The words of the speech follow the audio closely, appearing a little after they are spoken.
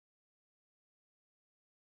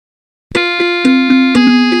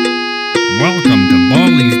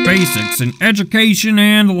basics in education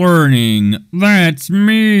and learning. That's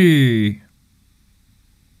me.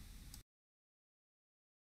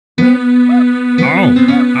 Oh,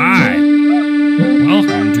 hi.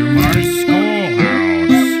 Welcome to my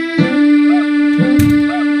schoolhouse.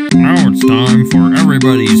 Now it's time for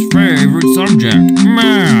everybody's favorite subject,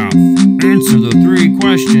 math. Answer the 3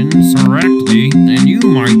 questions correctly, and you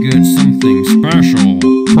might get something special.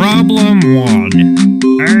 Problem 1.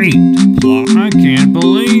 8 plus. I can't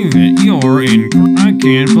believe it. You're incorrect. I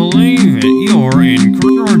can't believe it. You're incorrect.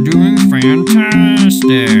 You're doing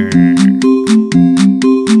fantastic.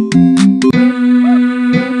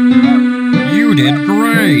 You did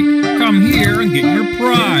great. Come here and get your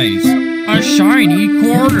prize. A shiny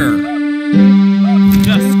quarter.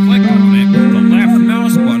 Just click on it with the left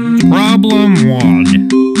mouse button. Problem 1.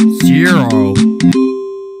 0.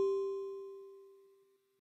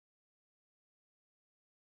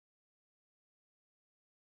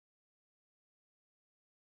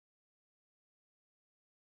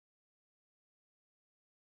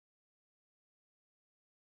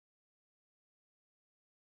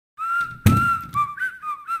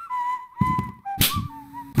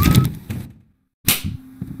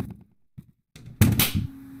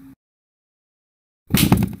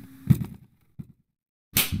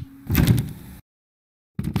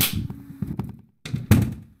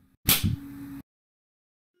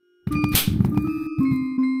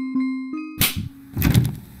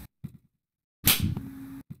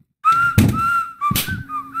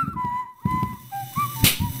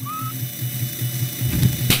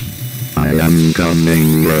 I am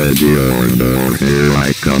coming, ready or no, here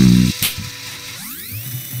I come.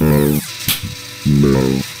 Oh,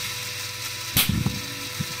 no.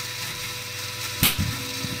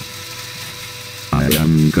 I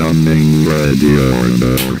am coming, ready or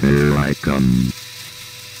no, here I come.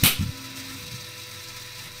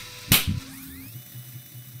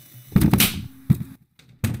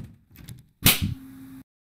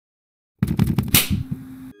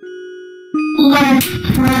 Let's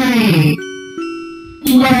pray.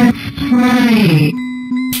 Let's pray.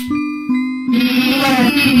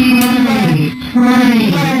 Let's pray.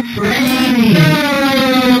 Let's pray.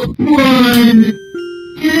 Go. 1,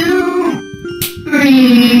 2,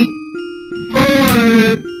 3,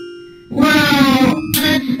 4. Wow.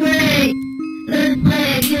 Let's play. Let's play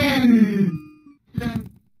again.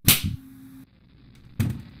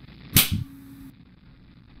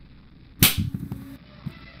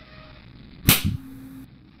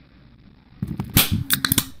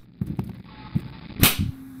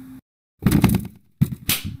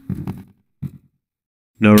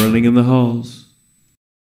 No running in the halls.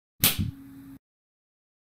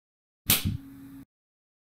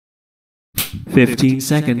 "15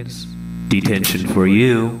 seconds. Detention for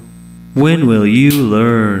you. When will you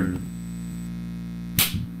learn?"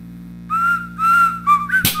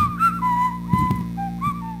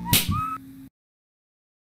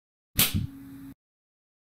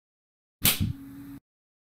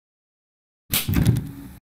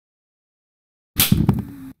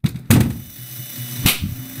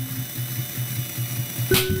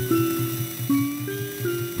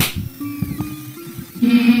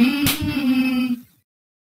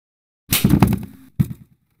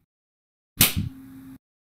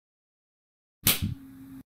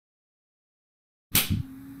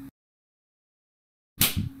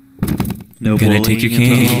 No Can I take your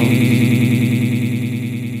cane?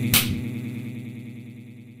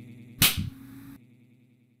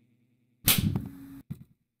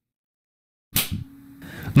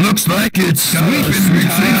 Looks like it's sweeping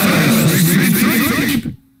time. Sweep, sweep,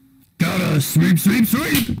 sweep. Gotta sweep, sweep,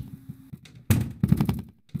 sweep.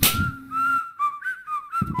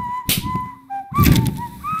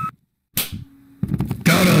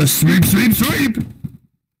 Gotta sweep, sweep, sweep.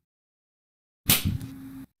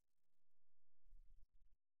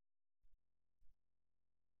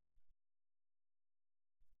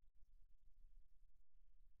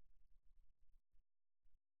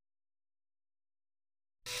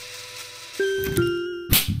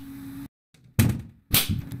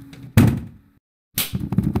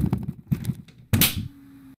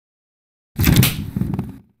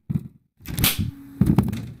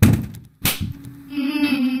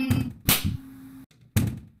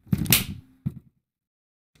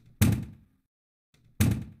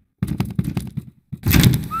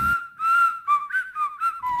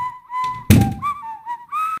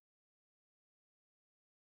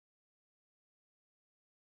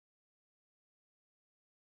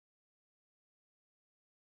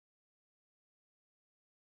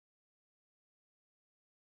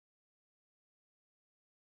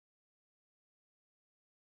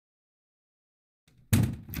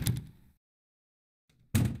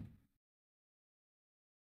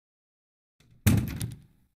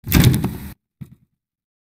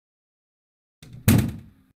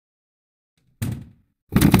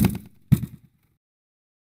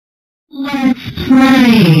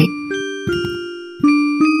 try.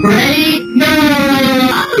 Ready? Go!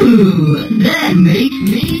 Ooh, that makes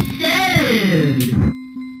me sad.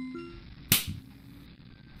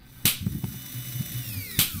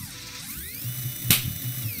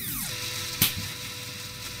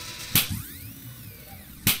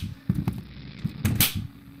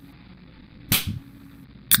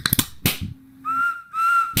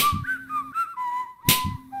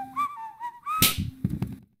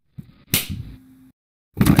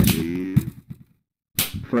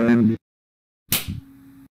 Friend.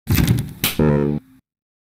 Oh,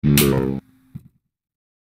 no.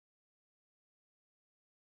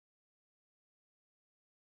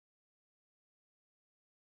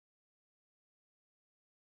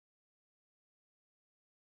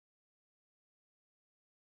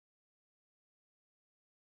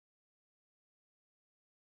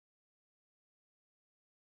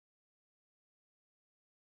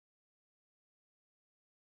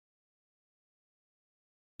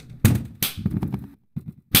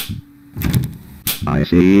 I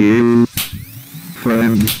see you,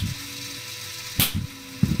 friend.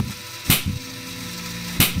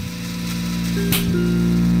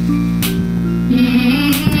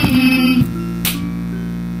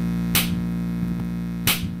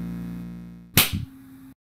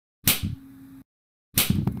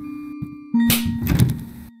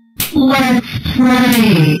 Let's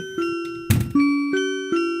try.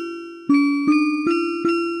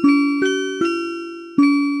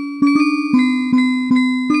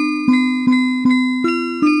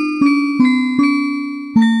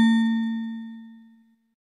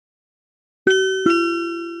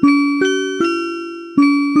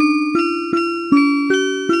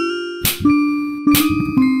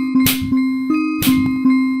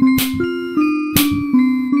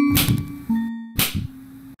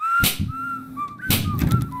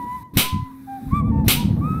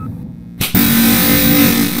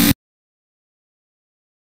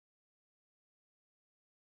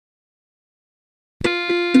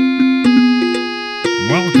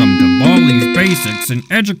 Welcome to Baldi's Basics in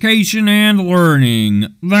Education and Learning.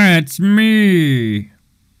 That's me.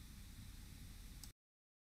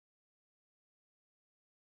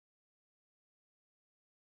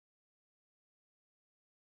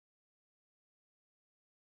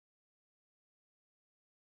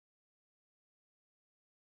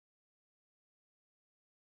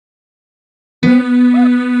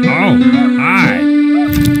 Oh, hi.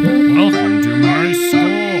 Welcome to my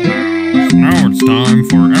schoolhouse. Now it's time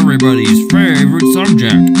for everybody's favorite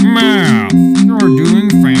subject, math. You're doing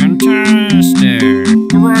fantastic.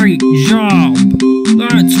 Great job.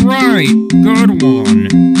 That's right. Good one.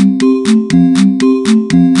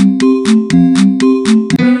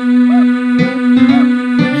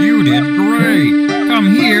 You did great.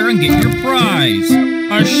 Come here and get your prize.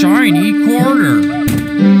 A shiny quarter.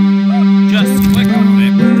 Just click on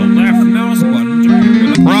it with the left mouse button to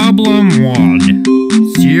prepare the Problem 1.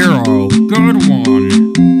 0. Good one.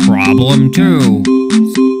 Problem 2.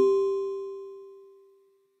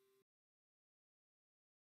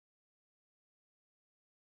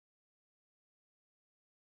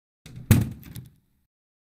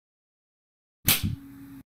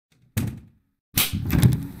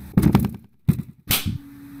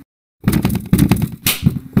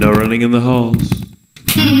 No running in the halls.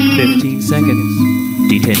 15 seconds.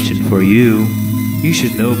 Detention for you. You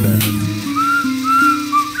should know better.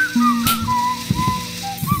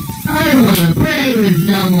 I want to play with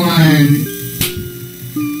someone.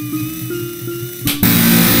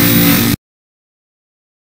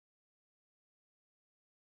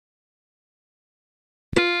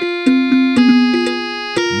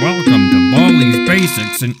 Welcome to Baldi's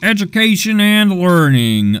Basics in Education and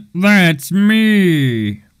Learning. That's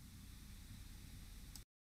me.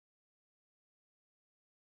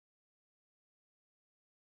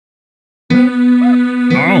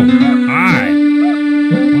 Oh, hi.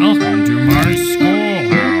 Welcome to my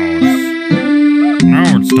schoolhouse.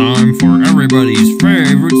 Now it's time for everybody's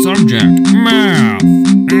favorite subject, math.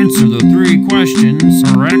 Answer the 3 questions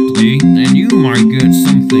correctly, and you might get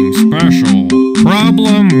something special.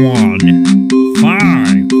 Problem 1. 5